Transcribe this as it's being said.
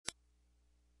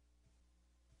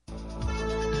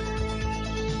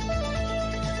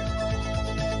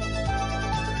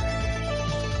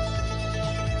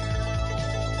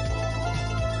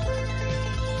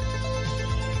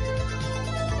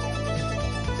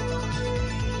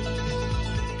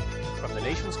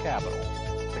nation's capital,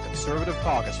 the Conservative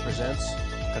Caucus presents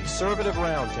Conservative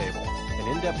Roundtable,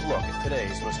 an in-depth look at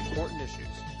today's most important issues.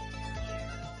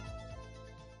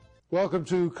 Welcome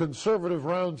to Conservative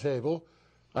Roundtable.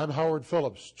 I'm Howard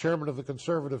Phillips, chairman of the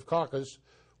Conservative Caucus,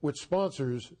 which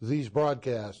sponsors these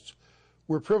broadcasts.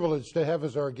 We're privileged to have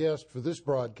as our guest for this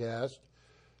broadcast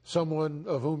someone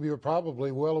of whom you're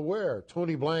probably well aware,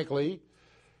 Tony Blankley.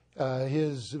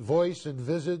 His voice and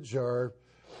visage are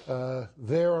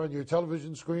there on your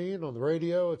television screen, on the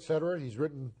radio, etc. He's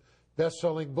written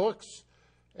best-selling books,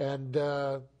 and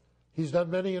he's done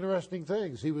many interesting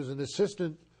things. He was an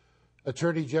assistant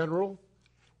attorney general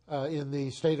in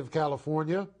the state of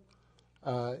California.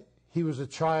 He was a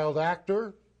child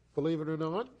actor, believe it or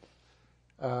not.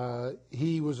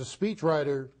 He was a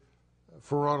speechwriter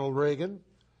for Ronald Reagan.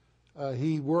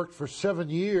 He worked for 7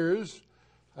 years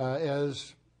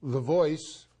as the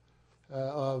voice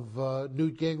of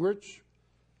Newt Gingrich,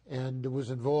 and was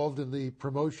involved in the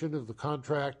promotion of the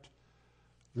contract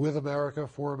with America,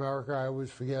 for America. I always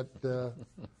forget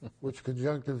which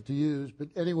conjunctive to use. But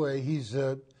anyway, he's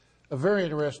a very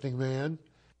interesting man.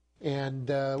 And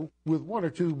with one or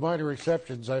two minor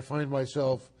exceptions, I find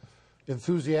myself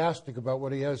enthusiastic about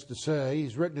what he has to say.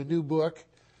 He's written a new book,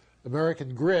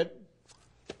 American Grit,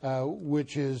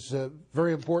 which is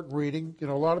very important reading. You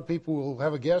know, a lot of people will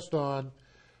have a guest on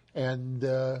and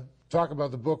talk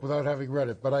about the book without having read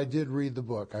it. But I did read the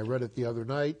book. I read it the other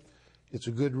night. It's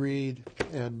a good read.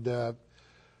 And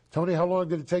Tony, how long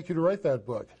did it take you to write that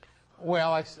book?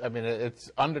 Well, I mean,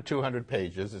 it's under 200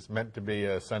 pages. It's meant to be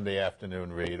a Sunday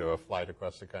afternoon read or a flight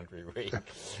across the country read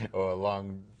or a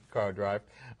long car drive.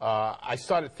 I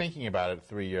started thinking about it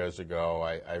 3 years ago.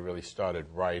 I really started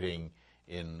writing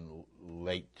in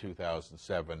late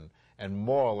 2007 and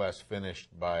more or less finished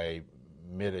by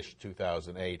mid-ish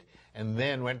 2008, and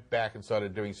then went back and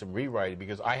started doing some rewriting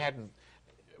because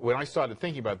when I started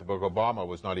thinking about the book, Obama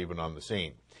was not even on the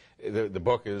scene. The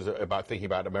book is about thinking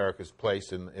about America's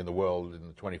place in the world in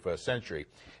the 21st century.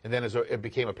 And then as it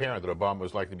became apparent that Obama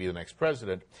was likely to be the next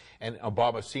president, and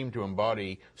Obama seemed to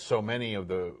embody so many of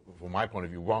the, from my point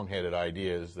of view, wrong-headed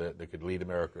ideas that could lead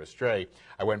America astray,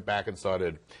 I went back and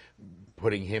started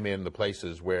putting him in the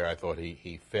places where I thought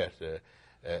he fit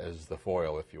as the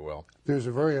foil, if you will. There's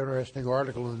a very interesting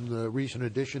article in the recent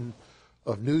edition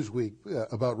of Newsweek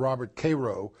about Robert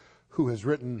Caro, who has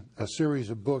written a series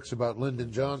of books about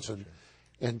Lyndon Johnson.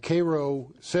 And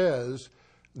Caro says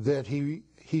that he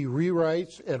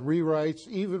rewrites and rewrites.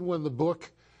 Even when the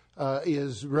book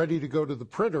is ready to go to the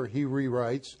printer, he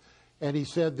rewrites. And he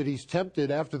said that he's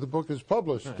tempted, after the book is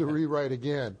published, to rewrite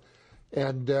again.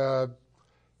 And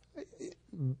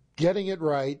getting it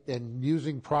right and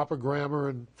using proper grammar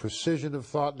and precision of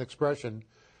thought and expression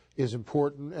is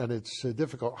important, and it's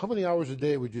difficult. How many hours a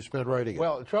day would you spend writing it?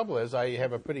 Well, the trouble is I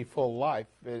have a pretty full life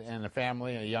and a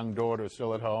family, and a young daughter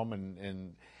still at home,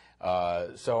 and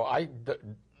so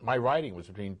my writing was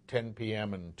between 10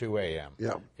 p.m. and 2 a.m.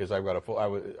 Yeah. Because I've got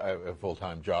I have a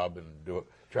full-time job and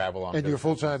travel on. And your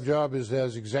full-time job is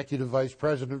as executive vice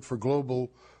president for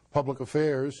global public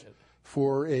affairs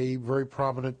for a very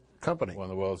prominent company. One of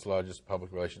the world's largest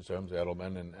public relations firms,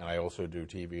 Edelman, and I also do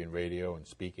TV and radio and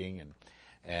speaking,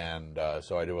 and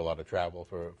so I do a lot of travel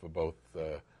for both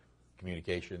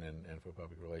communication and for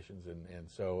public relations, and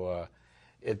so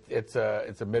it's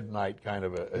a midnight kind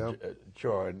of a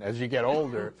chore. And as you get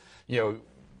older, you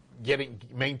know,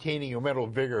 maintaining your mental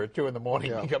vigor at 2 in the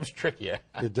morning becomes trickier.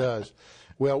 It does.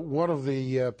 Well, one of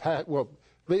the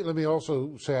let me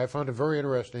also say I found it very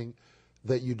interesting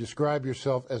that you describe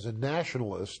yourself as a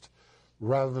nationalist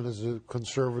rather than as a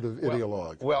conservative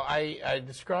ideologue. Well, I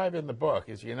describe in the book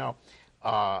is, you know,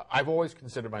 I've always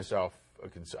considered myself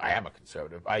I am a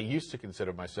conservative. I used to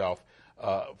consider myself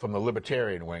from the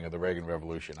libertarian wing of the Reagan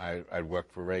Revolution. I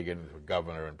worked for Reagan as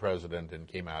governor and president, and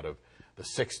came out of the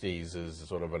 60s as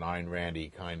sort of an Ayn Randy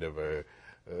kind of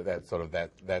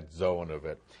that zone of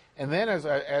it. And then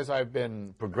as I've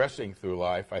been progressing through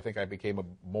life, I think I became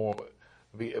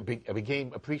I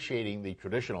became appreciating the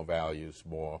traditional values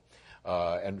more,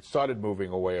 and started moving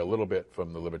away a little bit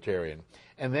from the libertarian.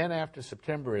 And then after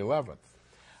September 11th,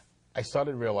 I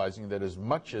started realizing that as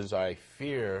much as I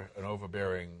fear an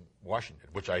overbearing Washington,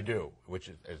 which I do, which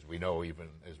is, as we know even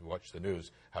as we watch the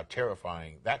news, how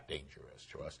terrifying that danger is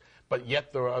to us, but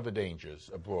yet there are other dangers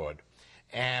abroad.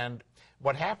 And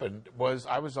what happened was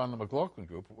I was on the McLaughlin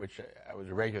group, which I was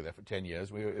a regular there for 10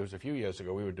 years. It was a few years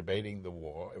ago. We were debating the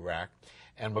war, Iraq,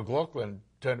 and McLaughlin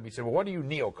turned to me and said, well, what do you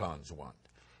neocons want?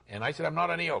 And I said, I'm not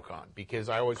a neocon, because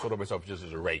I always thought of myself just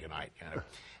as a Reaganite kind of.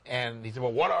 And he said,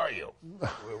 well, what are you?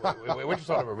 Which is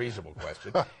sort of a reasonable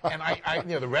question. And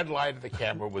the red light of the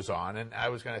camera was on, and I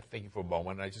was kind of thinking for a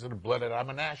moment, and I just sort of blurted, I'm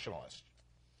a nationalist.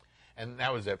 And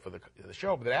that was it for the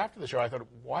show. But then after the show, I thought,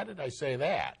 why did I say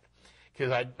that?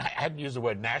 Because I hadn't used the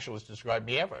word nationalist to describe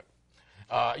me ever.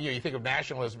 You think of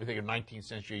nationalism, you think of 19th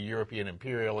century European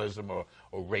imperialism or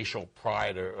racial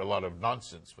pride or a lot of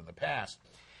nonsense from the past.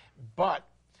 But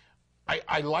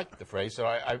I like the phrase, so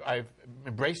I've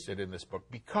embraced it in this book,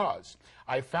 because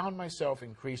I found myself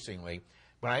increasingly,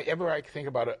 whenever I think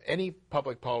about any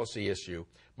public policy issue,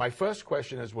 my first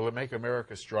question is, will it make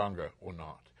America stronger or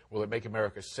not? Will it make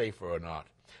America safer or not?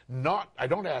 I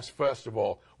don't ask, first of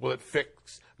all, will it fit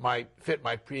my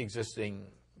pre-existing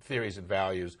theories and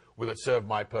values? Will it serve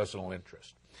my personal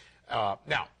interest?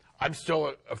 Now, I'm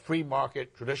still a free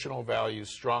market, traditional values,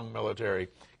 strong military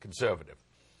conservative.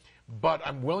 But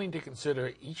I'm willing to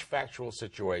consider each factual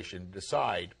situation,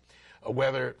 decide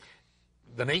whether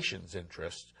the nation's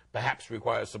interest perhaps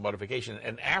requires some modification.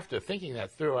 And after thinking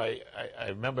that through, I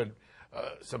remembered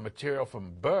some material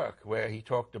from Burke where he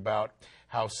talked about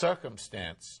how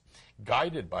circumstance,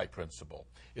 guided by principle,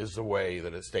 is the way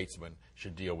that a statesman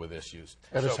should deal with issues.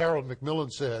 And as Harold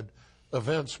Macmillan said,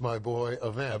 events, my boy,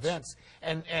 events. Events.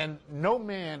 And no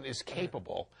man is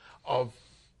capable of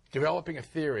developing a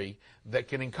theory that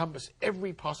can encompass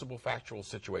every possible factual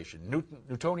situation.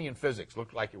 Newtonian physics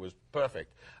looked like it was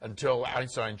perfect until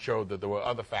Einstein showed that there were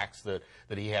other facts that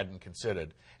he hadn't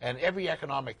considered. And every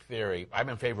economic theory, I'm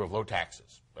in favor of low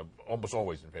taxes. I'm almost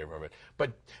always in favor of it.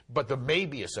 But there may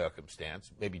be a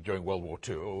circumstance, maybe during World War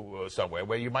II or somewhere,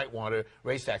 where you might want to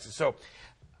raise taxes.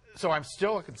 So I'm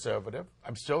still a conservative.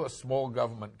 I'm still a small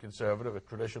government conservative, a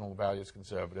traditional values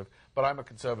conservative, but I'm a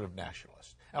conservative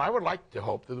nationalist. And I would like to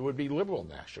hope that there would be liberal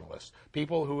nationalists,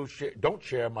 people who don't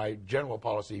share my general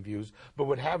policy views, but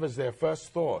would have as their first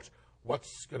thought,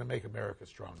 what's going to make America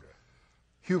stronger?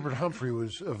 Hubert Humphrey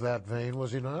was of that vein,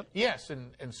 was he not? Yes,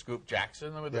 and Scoop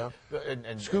Jackson. Yeah.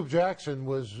 Scoop Jackson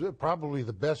was probably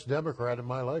the best Democrat in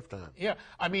my lifetime. Yeah,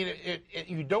 I mean,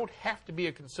 you don't have to be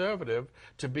a conservative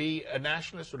to be a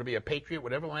nationalist or to be a patriot,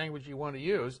 whatever language you want to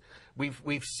use.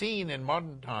 We've seen in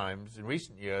modern times, in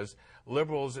recent years,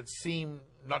 liberals that seem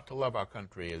not to love our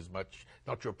country as much,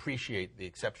 not to appreciate the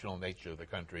exceptional nature of the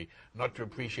country, not to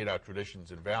appreciate our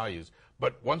traditions and values.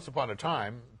 But once upon a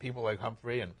time, people like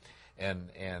Humphrey and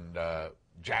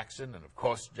Jackson, and of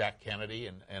course Jack Kennedy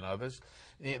and others,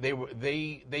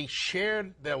 they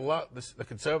shared their love, the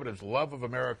conservatives' love of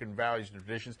American values and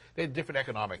traditions. They had different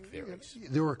economic theories.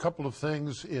 There were a couple of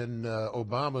things in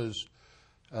Obama's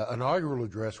inaugural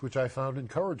address which I found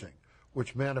encouraging,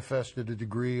 which manifested a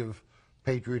degree of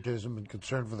patriotism and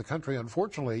concern for the country.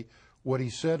 Unfortunately, what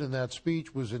he said in that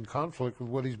speech was in conflict with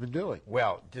what he's been doing.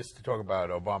 Well, just to talk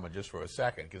about Obama just for a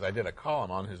second, because I did a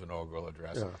column on his inaugural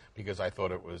address, because I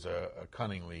thought it was a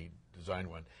cunningly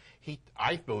designed one.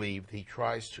 I believe he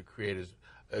tries to create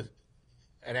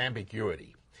an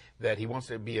ambiguity, that he wants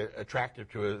to be attractive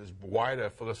to as wide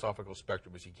a philosophical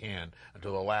spectrum as he can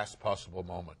until the last possible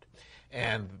moment.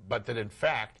 But that in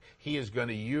fact, he is going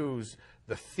to use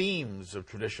the themes of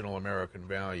traditional American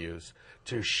values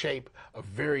to shape a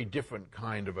very different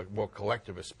kind of a more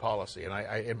collectivist policy.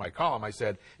 And in my column, I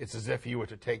said, it's as if you were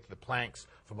to take the planks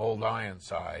from Old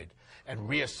Ironside and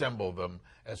reassemble them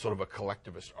as sort of a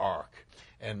collectivist arc.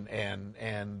 And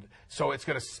so it's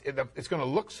going to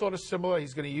look sort of similar.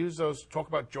 He's going to use those, talk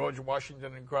about George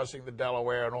Washington and crossing the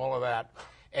Delaware and all of that.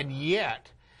 And yet,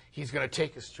 he's going to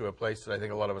take us to a place that I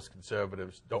think a lot of us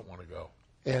conservatives don't want to go.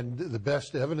 And the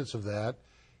best evidence of that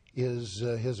is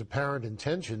his apparent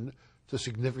intention to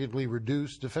significantly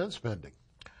reduce defense spending.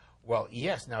 Well,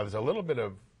 yes. Now, there's a little bit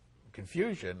of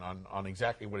confusion on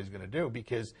exactly what he's going to do,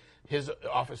 because his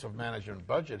Office of Management and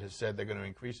Budget has said they're going to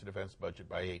increase the defense budget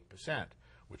by 8%,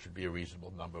 which would be a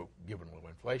reasonable number given low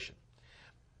inflation.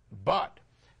 But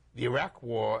the Iraq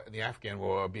War and the Afghan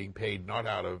War are being paid not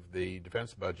out of the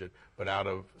defense budget, but out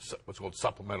of what's called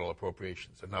supplemental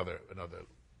appropriations, another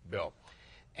bill.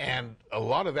 And a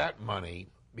lot of that money,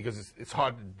 because it's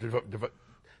hard to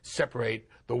separate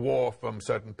the war from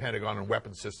certain Pentagon and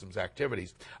weapons systems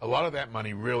activities, a lot of that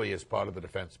money really is part of the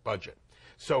defense budget.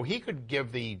 So he could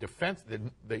give the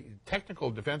technical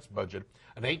defense budget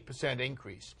an 8%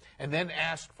 increase, and then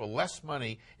ask for less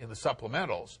money in the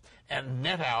supplementals, and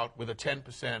net out with a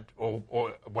 10% or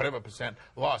whatever percent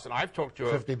loss. And I've talked to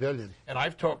 $50 billion. And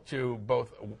I've talked to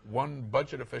both one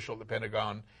budget official at the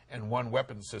Pentagon and one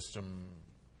weapons system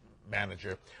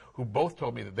manager who both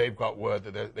told me that they've got word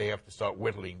that they have to start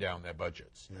whittling down their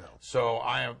budgets. Yeah. So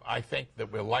I think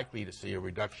that we're likely to see a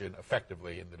reduction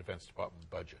effectively in the Defense Department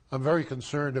budget. I'm very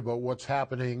concerned about what's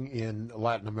happening in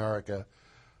Latin America.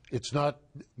 It's not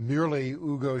merely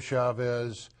Hugo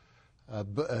Chavez,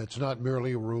 it's not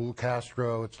merely Raul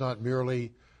Castro, it's not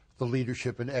merely the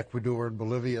leadership in Ecuador and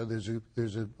Bolivia.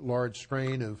 There's a large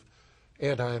strain of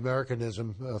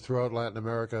anti-Americanism throughout Latin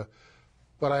America.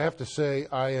 But I have to say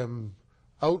I am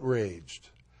outraged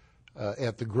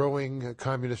at the growing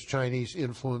communist Chinese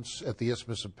influence at the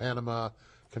Isthmus of Panama,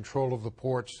 control of the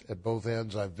ports at both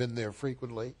ends. I've been there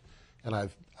frequently, and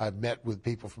I've met with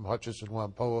people from Hutchison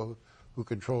Whampoa who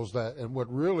controls that. And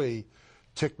what really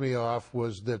ticked me off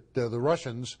was that the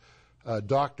Russians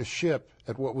docked a ship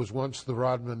at what was once the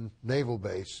Rodman Naval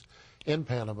Base in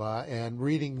Panama, and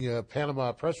reading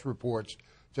Panama press reports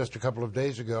just a couple of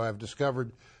days ago, I've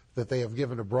discovered that they have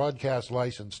given a broadcast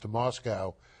license to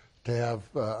Moscow to have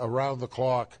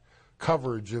around-the-clock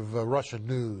coverage of Russian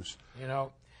news. You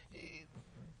know,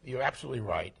 you're absolutely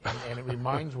right, and it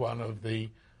reminds one of the,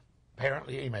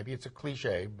 apparently, maybe it's a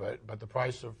cliche, but the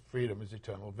price of freedom is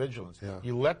eternal vigilance. Yeah.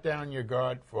 You let down your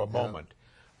guard for a moment,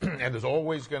 and there's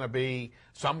always going to be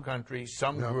some country,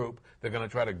 some group they're going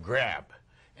to try to grab.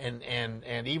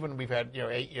 And even we've had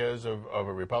 8 years of a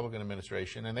Republican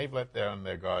administration, and they've let down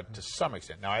their guard to some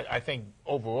extent. Now, I think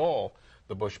overall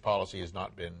the Bush policy has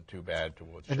not been too bad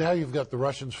towards China. And now you've got the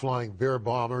Russians flying Bear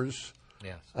bombers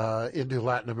into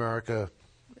Latin America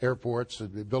airports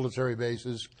and military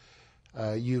bases.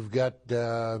 You've got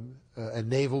a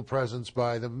naval presence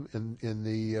by them in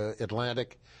the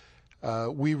Atlantic.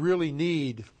 We really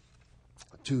need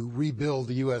to rebuild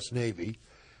the U.S. Navy.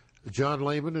 John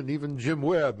Lehman and even Jim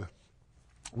Webb,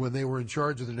 when they were in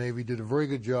charge of the Navy, did a very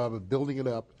good job of building it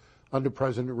up under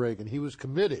President Reagan. He was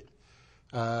committed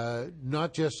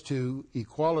not just to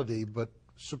equality, but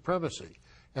supremacy.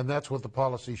 And that's what the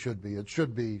policy should be. It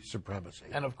should be supremacy.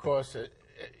 And, of course,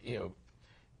 you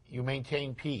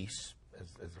maintain peace,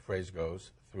 as the phrase goes,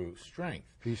 through strength.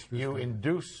 Peace through strength.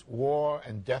 Induce war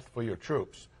and death for your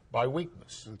troops by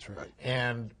weakness. That's right.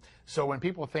 And so when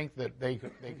people think that they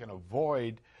can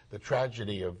avoid the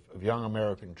tragedy of young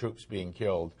American troops being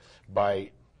killed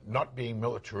by not being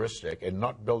militaristic and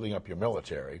not building up your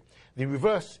military, the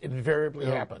reverse invariably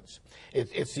happens.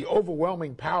 It's the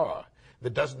overwhelming power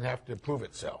that doesn't have to prove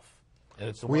itself.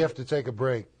 And we have to take a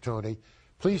break, Tony.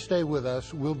 Please stay with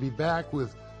us. We'll be back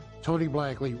with Tony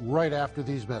Blankley right after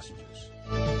these messages.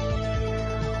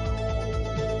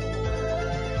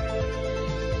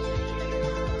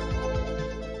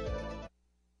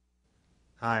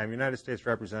 Hi, I'm United States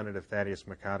Representative Thaddeus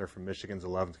McCotter from Michigan's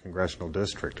 11th Congressional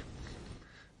District.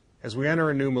 As we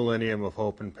enter a new millennium of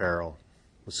hope and peril,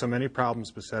 with so many problems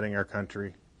besetting our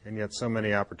country and yet so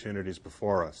many opportunities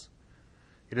before us,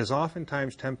 it is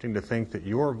oftentimes tempting to think that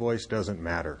your voice doesn't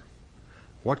matter.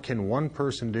 What can one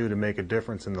person do to make a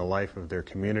difference in the life of their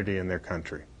community and their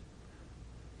country?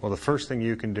 Well, the first thing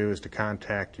you can do is to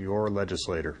contact your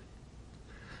legislator.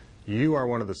 You are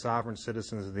one of the sovereign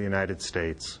citizens of the United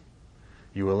States.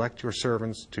 You elect your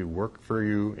servants to work for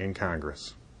you in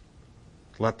Congress.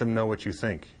 Let them know what you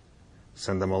think.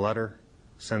 Send them a letter,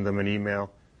 send them an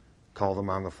email, call them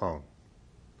on the phone.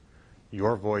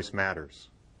 Your voice matters,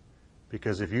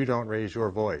 because if you don't raise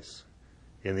your voice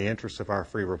in the interests of our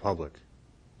free republic,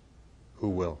 who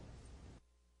will?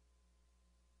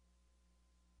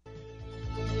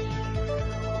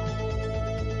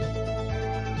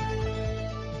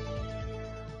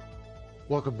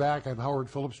 Welcome back. I'm Howard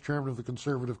Phillips, Chairman of the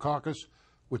Conservative Caucus,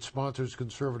 which sponsors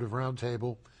Conservative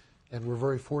Roundtable, and we're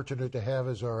very fortunate to have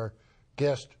as our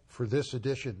guest for this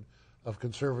edition of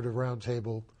Conservative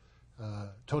Roundtable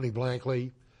Tony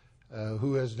Blankley,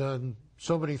 who has done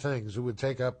so many things. It would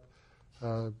take up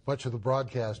much of the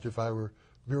broadcast if I were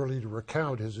merely to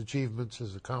recount his achievements,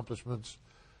 his accomplishments,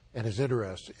 and his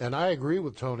interests. And I agree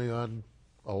with Tony on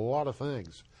a lot of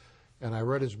things. And I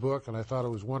read his book, and I thought it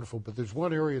was wonderful. But there's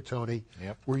one area, Tony,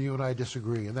 where you and I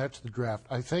disagree, and that's the draft.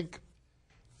 I think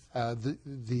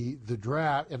the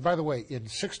draft, and by the way, in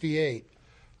 '68,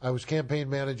 I was campaign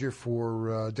manager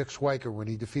for Dick Schweiker when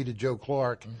he defeated Joe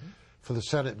Clark for the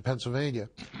Senate in Pennsylvania.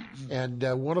 And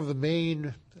one of the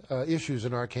main issues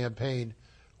in our campaign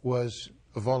was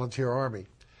a volunteer army,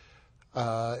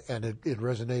 and it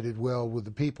resonated well with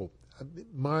the people.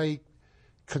 My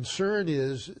concern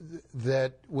is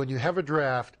that when you have a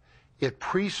draft, it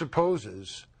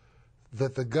presupposes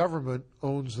that the government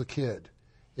owns the kid.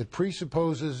 It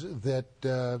presupposes that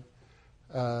the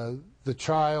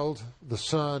child, the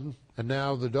son, and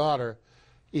now the daughter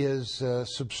is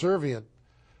subservient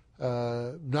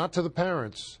not to the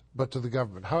parents, but to the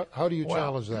government. How do you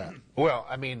challenge that? Well,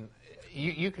 I mean,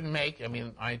 you can make, I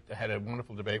mean, I had a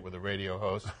wonderful debate with a radio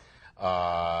host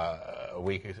a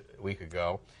week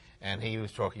ago, and he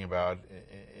was talking about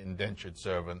indentured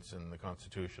servants and the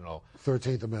constitutional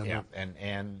 13th Amendment. Yeah,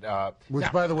 and which,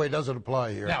 now, by the way, doesn't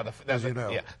apply here, as you know.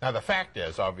 Yeah. Now, the fact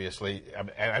is, obviously,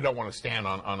 and I don't want to stand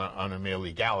on a mere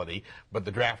legality, but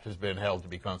the draft has been held to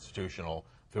be constitutional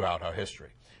throughout our history.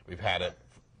 We've had it,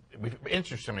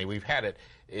 interestingly, we've had it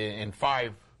in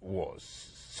 5 wars.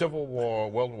 Civil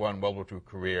War, World War I, World War II,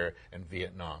 Korea, and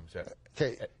Vietnam.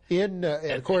 Okay.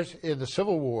 Of course, in the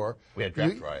Civil War, we had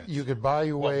draft riots. You could buy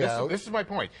your way out. This is my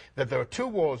point, that there were 2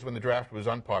 wars when the draft was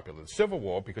unpopular. The Civil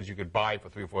War, because you could buy for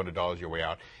 $300 or $400 your way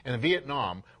out, and the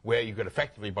Vietnam, where you could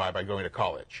effectively buy by going to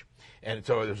college. And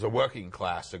so there was a working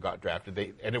class that got drafted,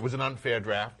 and it was an unfair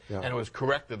draft, and it was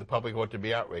correct that the public ought to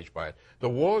be outraged by it. The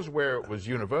wars where it was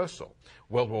universal,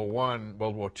 World War I,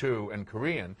 World War II, and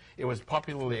Korean, it was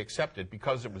popularly accepted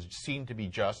because it was seen to be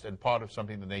just and part of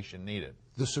something the nation needed.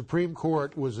 The Supreme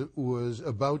Court was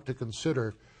about to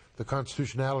consider the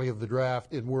constitutionality of the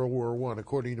draft in World War I,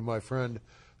 according to my friend,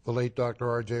 the late Dr.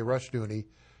 R.J. Rushdoony,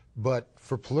 but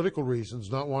for political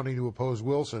reasons, not wanting to oppose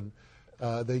Wilson,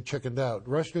 they chickened out.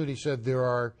 Rushdoony said there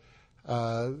are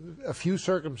a few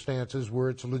circumstances where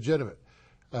it's legitimate.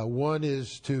 One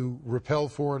is to repel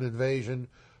foreign invasion,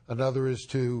 another is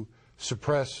to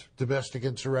suppress domestic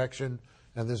insurrection,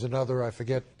 and there's another, I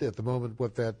forget at the moment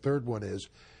what that third one is.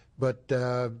 But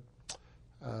for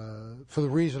the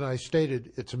reason I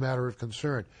stated, it's a matter of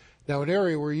concern. Now, an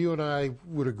area where you and I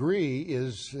would agree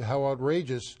is how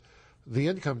outrageous the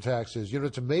income tax is. You know,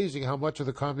 it's amazing how much of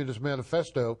the Communist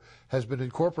Manifesto has been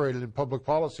incorporated in public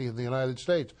policy in the United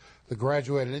States. The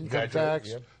graduated income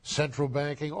tax, central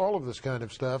banking, all of this kind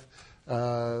of stuff,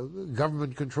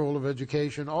 government control of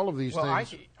education, all of these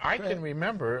things. I can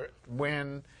remember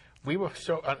when we were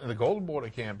still, in the Golden Border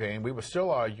campaign, we were still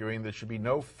arguing there should be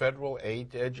no federal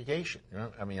aid to education. You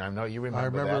know? I mean, I know you remember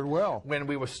that. I remember it well. When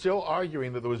we were still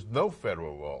arguing that there was no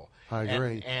federal role. I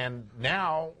agree. And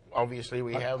now, obviously,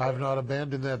 we have... I've not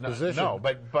abandoned that position. No,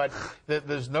 but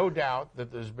there's no doubt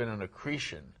that there's been an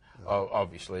accretion,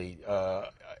 obviously,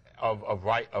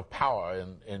 of power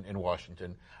in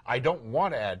Washington. I don't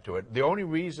want to add to it. The only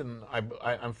reason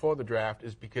I'm for the draft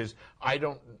is because I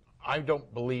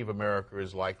don't believe America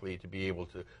is likely to be able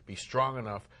to be strong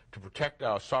enough to protect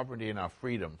our sovereignty and our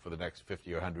freedom for the next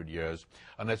 50 or 100 years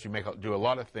unless we do a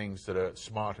lot of things that are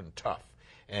smart and tough.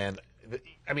 And,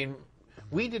 I mean,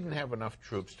 we didn't have enough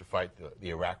troops to fight the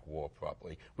Iraq War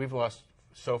properly. We've lost,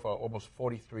 so far, almost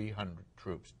 4,300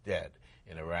 troops dead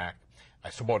in Iraq. I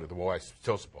supported the war. I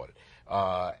still support it.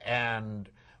 And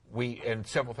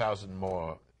several thousand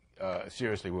more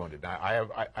seriously wounded. Now,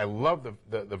 I love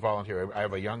the volunteer. I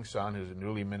have a young son who's a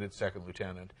newly minted second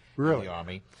lieutenant in the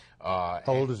Army. How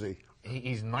old is he?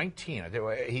 He's 19.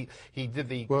 He did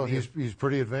the. Well, he's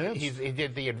pretty advanced. He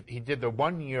did the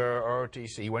 1 year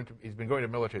ROTC. He's been going to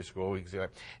military school.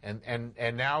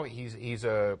 And now he's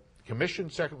a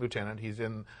commissioned second lieutenant. He's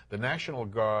in the National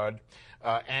Guard,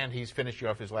 and he's finishing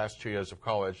off his last 2 years of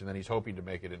college, and then he's hoping to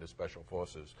make it into Special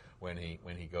Forces when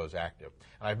he goes active.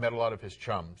 And I've met a lot of his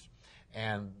chums,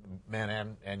 and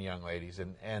men and young ladies,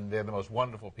 and they're the most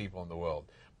wonderful people in the world.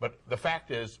 But the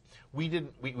fact is, we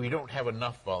don't have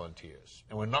enough volunteers,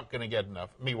 and we're not going to get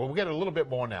enough. I mean, we'll get a little bit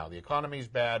more now. The economy's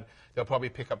bad. They'll probably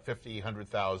pick up 50,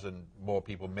 100,000 more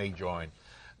people may join,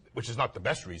 which is not the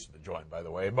best reason to join, by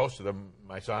the way. Most of them,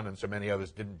 my son and so many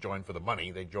others, didn't join for the money.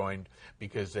 They joined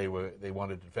because they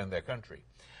wanted to defend their country.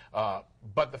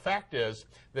 But the fact is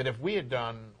that if we had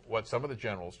done what some of the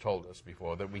generals told us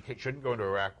before, that we shouldn't go into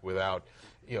Iraq without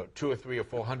 200,000 or 300,000 or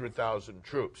 400,000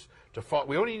 troops to fight.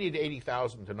 We only need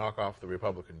 80,000 to knock off the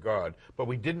Republican Guard, but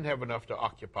we didn't have enough to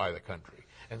occupy the country.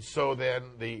 And so then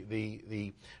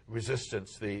the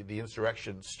resistance, the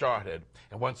insurrection started,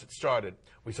 and once it started,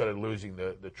 we started losing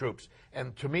the troops.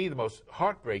 And to me, the most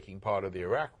heartbreaking part of the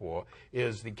Iraq War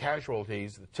is the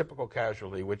casualties, the typical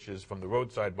casualty, which is from the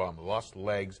roadside bomb, the lost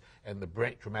legs, and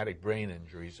the traumatic brain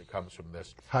injuries that comes from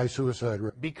this. High suicide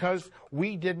rate. Because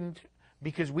we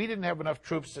didn't have enough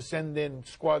troops to send in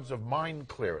squads of mine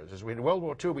clearers. As we in World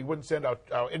War II, we wouldn't send our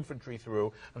infantry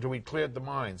through until we'd cleared the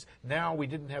mines. Now we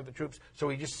didn't have the troops, so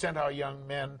we just sent our young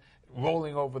men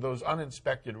rolling over those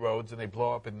uninspected roads, and they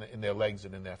blow up in their legs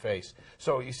and in their face.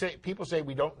 So people say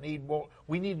we don't need more.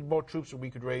 We needed more troops than we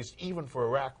could raise, even for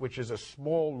Iraq, which is a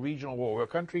small regional war. We're a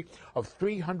country of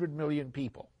 300 million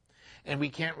people, and we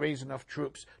can't raise enough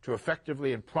troops to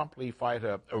effectively and promptly fight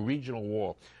a regional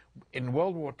war. In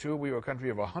World War II, we were a country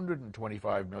of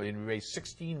 125 million. We raised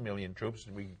 16 million troops,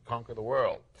 and we could conquer the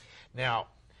world. Now,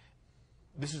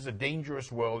 this is a dangerous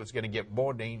world. It's going to get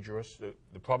more dangerous. There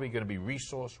are probably going to be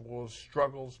resource wars,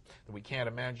 struggles that we can't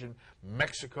imagine.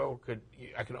 Mexico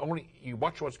you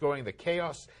watch what's going, the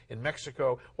chaos in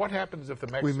Mexico. What happens if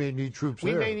we may need troops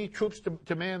there. We may need troops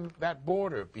to man that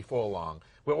border before long.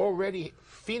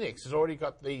 Phoenix has already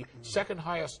got the second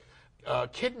highest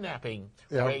kidnapping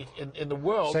rate in the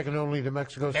world. Second only to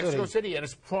Mexico City. And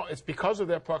it's because of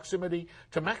their proximity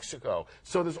to Mexico.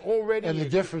 So there's already... And the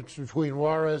difference between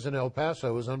Juarez and El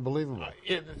Paso is unbelievable.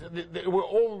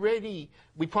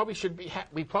 We probably should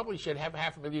have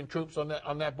 500,000 troops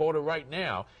on that border right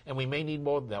now, and we may need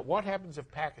more than that. What happens if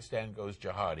Pakistan goes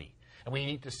jihadi? And we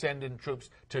need to send in troops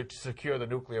to secure the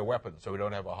nuclear weapons so we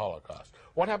don't have a Holocaust.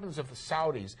 What happens if the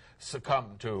Saudis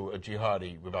succumb to a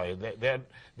jihadi rebellion?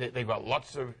 They've got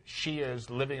lots of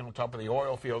Shias living on top of the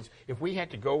oil fields. If we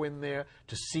had to go in there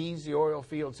to seize the oil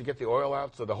fields, to get the oil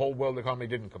out so the whole world economy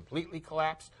didn't completely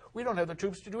collapse, we don't have the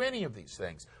troops to do any of these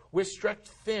things. We're stretched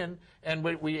thin, and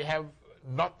we have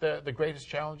not the greatest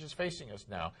challenges facing us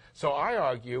now. So I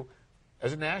argue,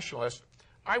 as a nationalist,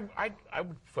 I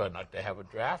would prefer not to have a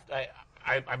draft.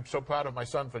 I'm so proud of my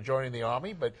son for joining the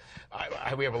Army, but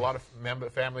we have a lot of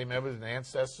family members and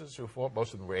ancestors who fought.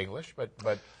 Most of them were English, but...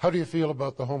 How do you feel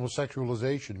about the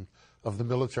homosexualization of the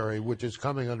military, which is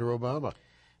coming under Obama?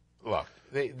 Look,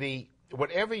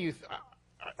 whatever you...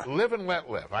 live and let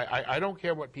live. I don't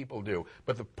care what people do,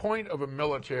 but the point of a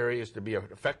military is to be an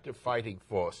effective fighting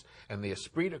force, and the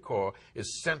esprit de corps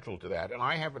is central to that. And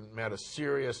I haven't met a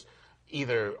serious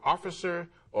either officer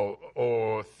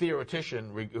or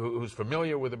theoretician who's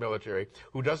familiar with the military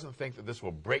who doesn't think that this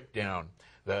will break down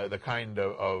the kind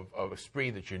of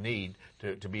esprit that you need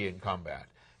to be in combat.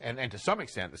 And to some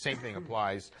extent, the same thing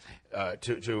applies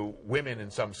to women in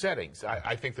some settings.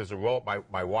 I think there's a role.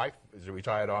 My wife is a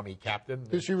retired Army captain.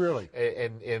 Is she really?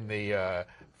 In the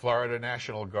Florida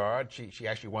National Guard. She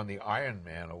actually won the Iron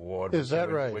Man Award. Is that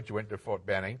right? Which went to Fort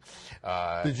Benning.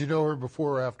 Did you know her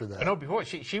before or after that? No, before.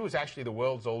 She was actually the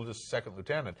world's oldest second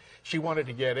lieutenant. She wanted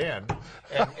to get in,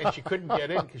 and she couldn't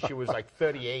get in because she was like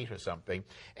 38 or something.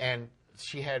 And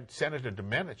she had Senator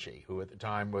Domenici, who at the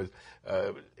time was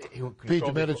Pete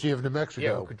Domenici of New Mexico.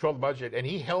 Yeah, who controlled the budget, and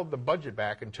he held the budget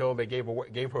back until they gave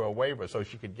her a waiver so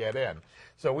she could get in.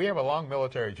 So we have a long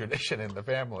military tradition in the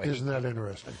family. Isn't that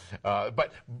interesting?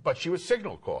 But she was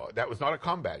Signal Corps. That was not a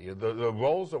combat. The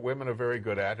roles that women are very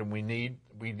good at, and we need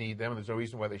them. And there's no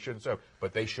reason why they shouldn't serve,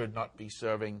 but they should not be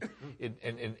serving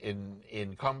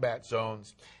in combat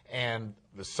zones. And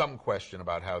there's some question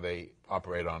about how they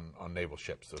operate on naval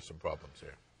ships. There's some problems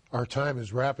here. Our time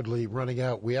is rapidly running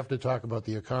out. We have to talk about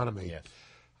the economy. Yes.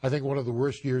 I think one of the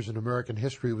worst years in American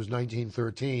history was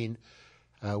 1913,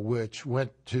 which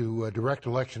went to a direct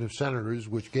election of senators,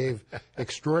 which gave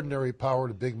extraordinary power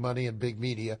to big money and big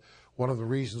media. One of the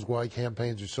reasons why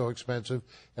campaigns are so expensive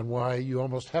and why you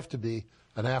almost have to be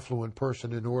an affluent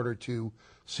person in order to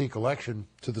seek election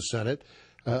to the Senate.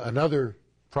 Another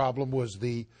problem was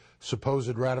the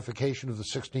supposed ratification of the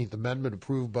 16th Amendment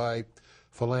approved by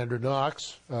Philander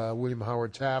Knox, William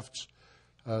Howard Taft's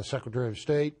Secretary of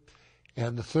State.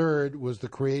 And the third was the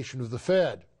creation of the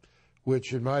Fed,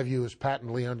 which in my view is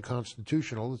patently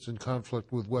unconstitutional. It's in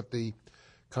conflict with what the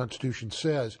Constitution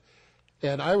says.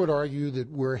 And I would argue that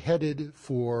we're headed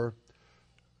for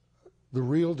the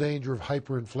real danger of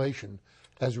hyperinflation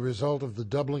as a result of the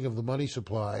doubling of the money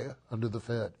supply under the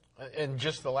Fed. In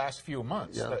just the last few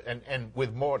months, yeah. and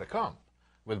with more to come,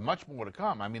 with much more to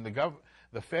come. I mean,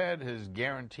 the Fed has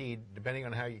guaranteed, depending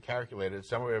on how you calculate it,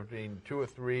 somewhere between $2 or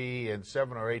 $3 and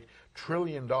 $7 or $8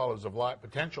 trillion of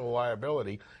potential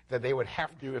liability that they would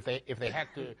have to, if they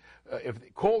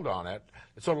called on it.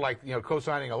 It's sort of like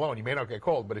co-signing a loan. You may not get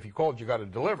called, but if you called, you got to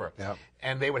deliver. Yeah.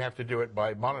 And they would have to do it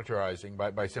by monetarizing,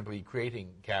 by simply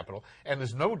creating capital. And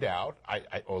there's no doubt,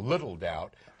 or little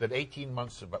doubt, that 18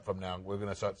 months from now we're going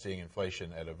to start seeing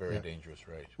inflation at a very dangerous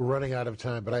rate. We're running out of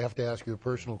time, but I have to ask you a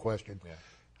personal question.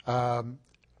 Yeah.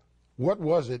 What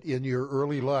was it in your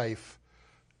early life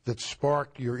that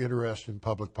sparked your interest in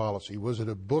public policy? Was it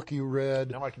a book you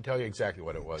read? No, I can tell you exactly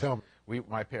what it was. Tell me.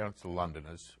 My parents are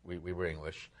Londoners. We were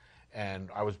English. And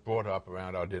I was brought up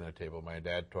around our dinner table. My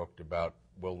dad talked about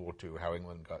World War II, how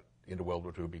England got into World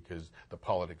War II because the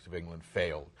politics of England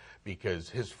failed, because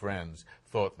his friends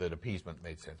thought that appeasement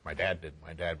made sense. My dad didn't.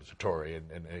 My dad was a Tory, and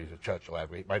he was a Churchill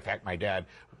advocate. In fact, my dad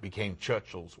became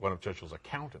one of Churchill's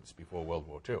accountants before World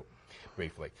War II,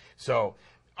 briefly. So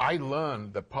I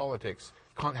learned that politics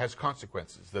has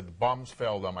consequences. The bombs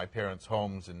fell on my parents'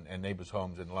 homes and neighbors'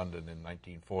 homes in London in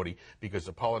 1940 because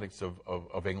the politics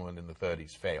of England in the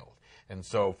 30s failed. And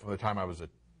so from the time I was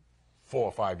 4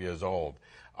 or 5 years old,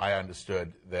 I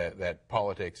understood that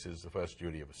politics is the first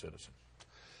duty of a citizen.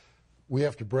 We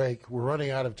have to break. We're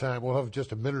running out of time. We'll have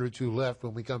just a minute or two left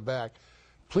when we come back.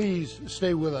 Please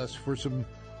stay with us for some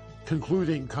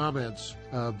concluding comments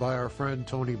by our friend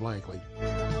Tony Blankley.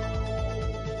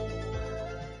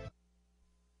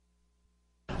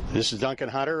 This is Duncan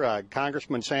Hunter,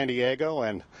 Congressman San Diego,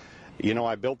 and you know,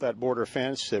 I built that border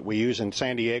fence that we use in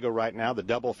San Diego right now, the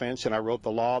double fence, and I wrote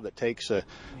the law that takes the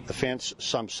fence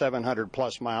some 700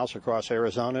 plus miles across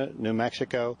Arizona, New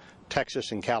Mexico,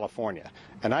 Texas, and California.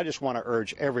 And I just want to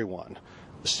urge everyone,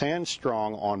 stand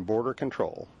strong on border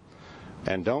control.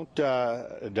 And don't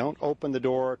open the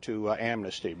door to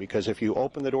amnesty, because if you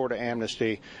open the door to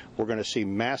amnesty, we're going to see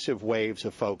massive waves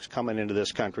of folks coming into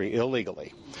this country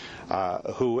illegally,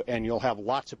 and you'll have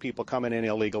lots of people coming in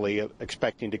illegally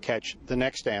expecting to catch the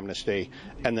next amnesty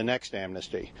and the next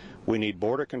amnesty. We need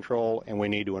border control, and we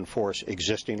need to enforce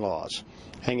existing laws.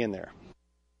 Hang in there.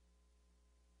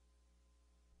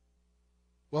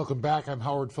 Welcome back. I'm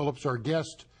Howard Phillips. Our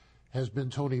guest has been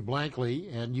Tony Blankley,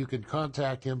 and you can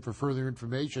contact him for further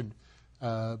information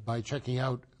by checking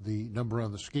out the number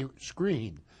on the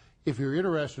screen. If you're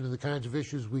interested in the kinds of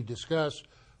issues we discuss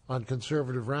on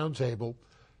Conservative Roundtable,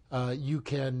 you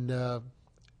can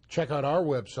check out our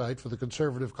website for the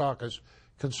Conservative Caucus,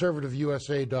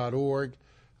 conservativeusa.org.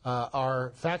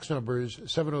 Our fax number is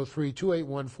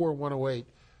 703-281-4108.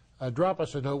 Drop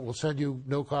us a note. We'll send you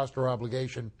no cost or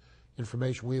obligation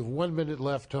information. We have 1 minute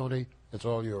left, Tony. It's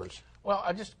all yours. Well,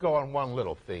 I'll just go on one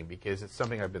little thing because it's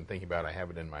something I've been thinking about. I have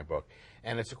it in my book.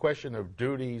 And it's a question of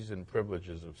duties and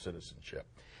privileges of citizenship.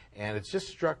 And it's just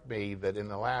struck me that in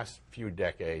the last few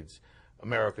decades,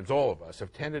 Americans, all of us,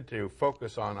 have tended to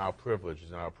focus on our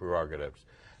privileges and our prerogatives.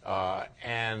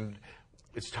 And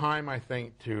it's time, I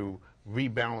think, to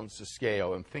rebalance the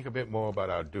scale and think a bit more about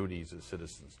our duties as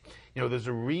citizens. You know, there's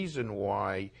a reason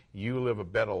why you live a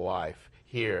better life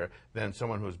here than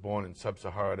someone who's born in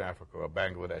sub-Saharan Africa or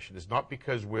Bangladesh. It is not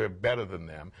because we're better than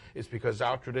them. It's because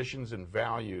our traditions and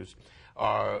values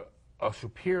are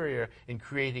superior in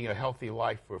creating a healthy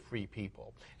life for free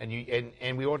people. And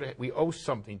we owe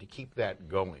something to keep that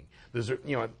going.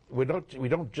 We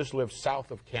don't just live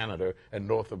south of Canada and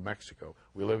north of Mexico.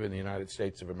 We live in the United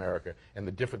States of America, and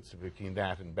the difference between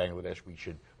that and Bangladesh we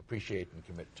should appreciate and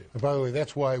commit to. And by the way,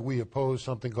 that's why we oppose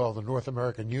something called the North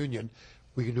American Union.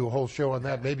 We can do a whole show on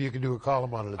that. Maybe you can do a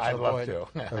column on it at some point. I'd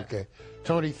love to. Okay.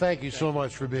 Tony, thank you so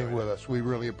much for being with us. We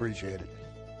really appreciate it.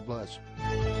 Bless.